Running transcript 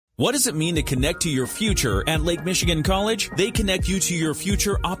What does it mean to connect to your future at Lake Michigan College? They connect you to your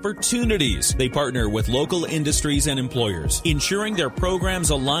future opportunities. They partner with local industries and employers, ensuring their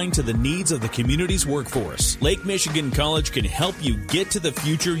programs align to the needs of the community's workforce. Lake Michigan College can help you get to the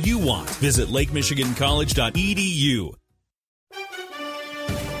future you want. Visit lakemichigancollege.edu.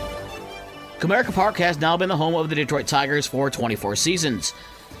 Comerica Park has now been the home of the Detroit Tigers for 24 seasons.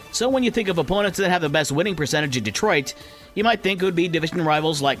 So when you think of opponents that have the best winning percentage in Detroit, you might think it would be division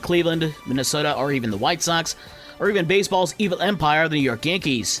rivals like Cleveland, Minnesota, or even the White Sox, or even baseball's evil empire, the New York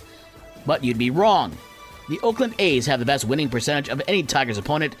Yankees. But you'd be wrong. The Oakland A's have the best winning percentage of any Tigers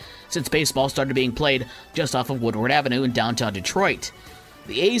opponent since baseball started being played just off of Woodward Avenue in downtown Detroit.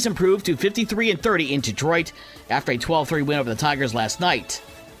 The A's improved to 53-30 in Detroit after a 12-3 win over the Tigers last night.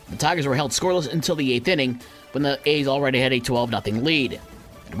 The Tigers were held scoreless until the 8th inning when the A's already had a 12-0 lead.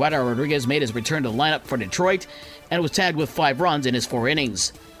 Eduardo Rodriguez made his return to the lineup for Detroit and was tagged with 5 runs in his 4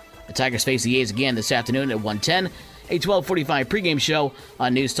 innings. The Tigers face the A's again this afternoon at 1:10, a 12:45 pregame show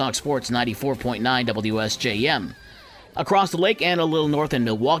on News Talk Sports 94.9 WSJM. Across the lake and a little north in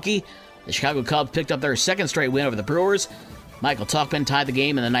Milwaukee, the Chicago Cubs picked up their second straight win over the Brewers. Michael Tauchman tied the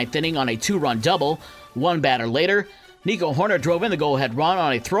game in the 9th inning on a 2-run double. One batter later, Nico Hoerner drove in the go-ahead run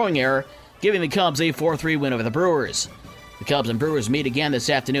on a throwing error, giving the Cubs a 4-3 win over the Brewers. The Cubs and Brewers meet again this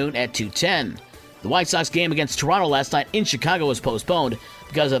afternoon at 2:10. The White Sox game against Toronto last night in Chicago was postponed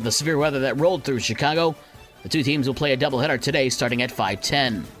because of the severe weather that rolled through Chicago. The two teams will play a doubleheader today starting at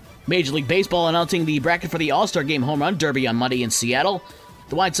 5:10. Major League Baseball announcing the bracket for the All-Star Game Home Run Derby on Monday in Seattle.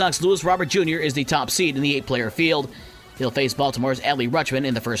 The White Sox Luis Robert Jr. is the top seed in the 8-player field. He'll face Baltimore's Adley Rutschman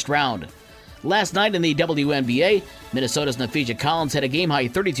in the first round. Last night in the WNBA, Minnesota's Napheja Collins had a game-high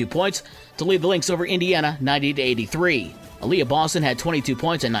 32 points to lead the Lynx over Indiana 90-83. Aaliyah Boston had 22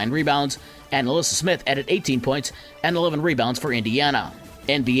 points and 9 rebounds, and Alyssa Smith added 18 points and 11 rebounds for Indiana.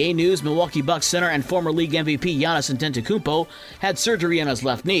 NBA news: Milwaukee Bucks center and former league MVP Giannis Antetokounmpo had surgery on his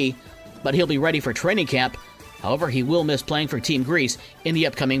left knee, but he'll be ready for training camp. However, he will miss playing for Team Greece in the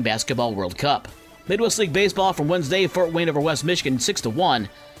upcoming Basketball World Cup. Midwest League Baseball from Wednesday: Fort Wayne over West Michigan 6-1.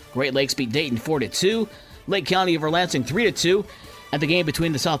 Great Lakes beat Dayton 4-2. Lake County over Lansing 3-2. And the game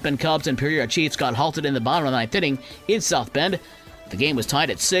between the South Bend Cubs and Peoria Chiefs got halted in the bottom of the 9th inning in South Bend. The game was tied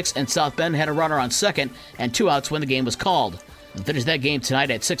at 6, and South Bend had a runner on second and 2 outs when the game was called. They'll finish that game tonight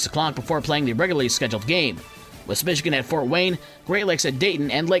at 6 o'clock before playing the regularly scheduled game. West Michigan at Fort Wayne, Great Lakes at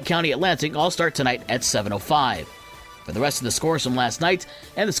Dayton, and Lake County at Lansing all start tonight at 7:05. For the rest of the scores from last night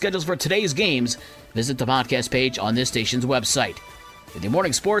and the schedules for today's games, visit the podcast page on this station's website. With your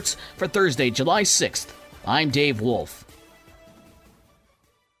morning sports for Thursday, July 6th, I'm Dave Wolf.